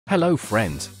Hello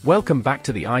friends, welcome back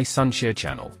to the iSunshare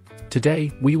channel.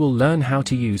 Today, we will learn how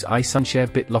to use iSunshare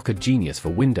BitLocker Genius for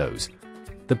Windows,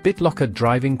 the BitLocker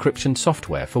Drive encryption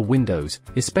software for Windows,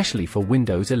 especially for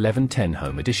Windows 11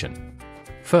 Home Edition.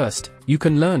 First, you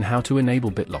can learn how to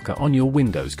enable BitLocker on your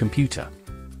Windows computer.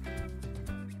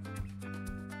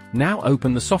 Now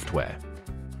open the software.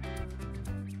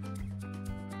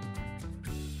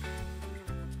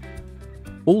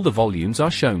 All the volumes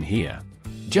are shown here.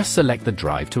 Just select the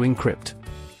drive to encrypt.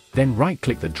 Then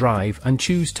right-click the drive and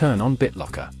choose Turn on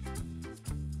BitLocker.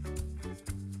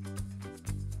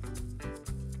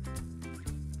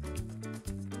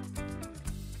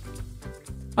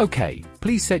 OK,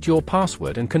 please set your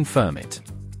password and confirm it.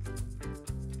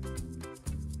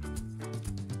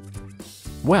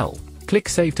 Well, click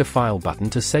Save to File button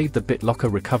to save the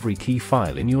BitLocker recovery key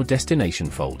file in your destination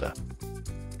folder.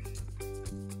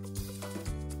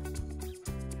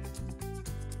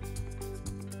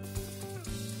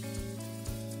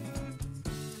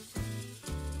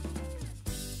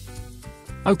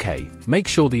 OK, make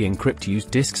sure the Encrypt Use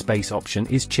Disk Space option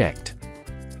is checked.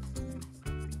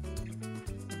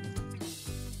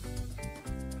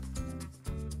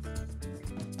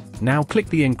 Now click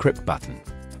the Encrypt button.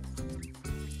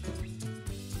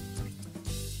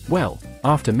 Well,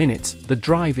 after minutes, the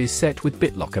drive is set with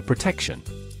BitLocker protection.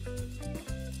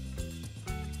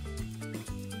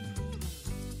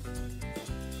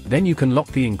 Then you can lock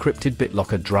the encrypted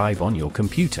BitLocker drive on your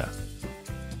computer.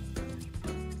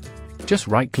 Just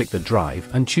right-click the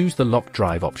drive and choose the Lock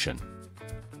Drive option.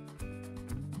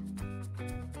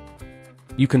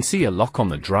 You can see a lock on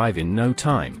the drive in no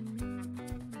time.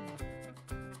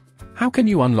 How can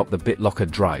you unlock the BitLocker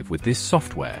drive with this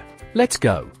software? Let's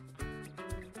go.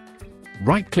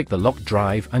 Right-click the locked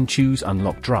drive and choose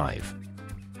Unlock Drive.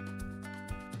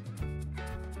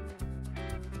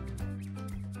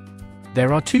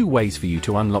 There are two ways for you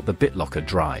to unlock the BitLocker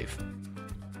drive.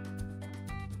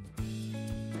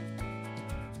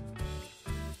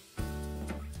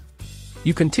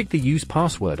 You can tick the Use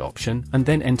Password option and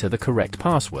then enter the correct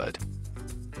password.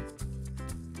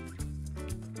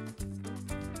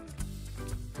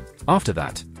 After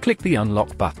that, click the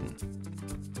Unlock button.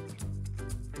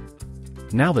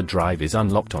 Now the drive is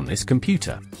unlocked on this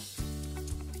computer.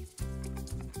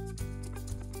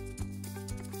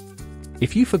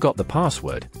 If you forgot the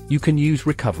password, you can use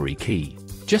Recovery Key.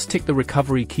 Just tick the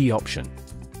Recovery Key option.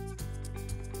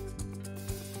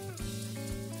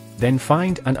 Then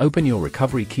find and open your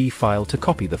recovery key file to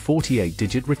copy the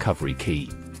 48-digit recovery key.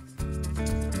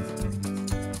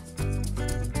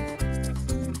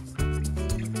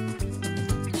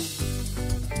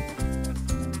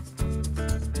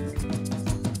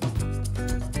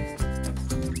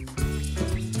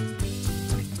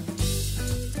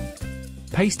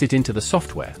 Paste it into the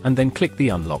software and then click the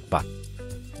Unlock button.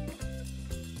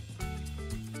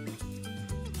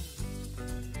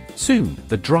 Soon,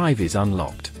 the drive is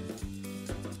unlocked.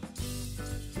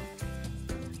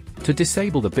 To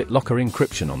disable the BitLocker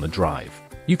encryption on the drive,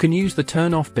 you can use the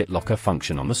Turn off BitLocker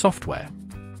function on the software.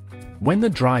 When the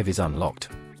drive is unlocked,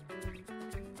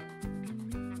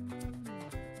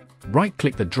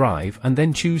 right-click the drive and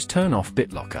then choose Turn off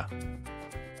BitLocker.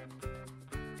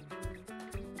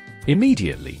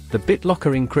 Immediately, the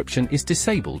BitLocker encryption is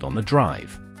disabled on the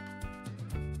drive.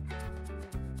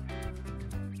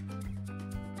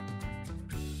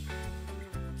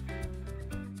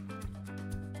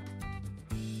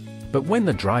 But when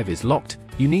the drive is locked,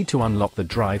 you need to unlock the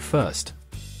drive first.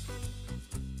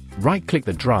 Right-click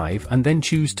the drive and then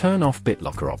choose Turn off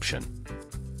BitLocker option.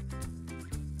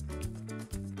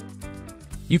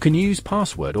 You can use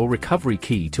password or recovery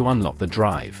key to unlock the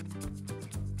drive.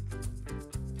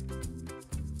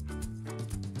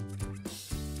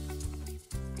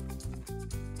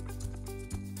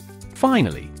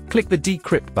 Finally, click the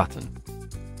Decrypt button.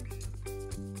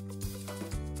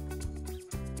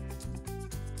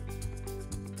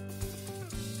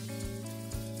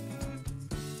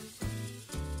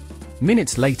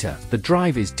 Minutes later, the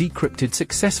drive is decrypted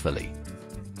successfully.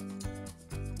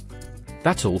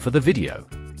 That's all for the video.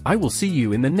 I will see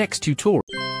you in the next tutorial.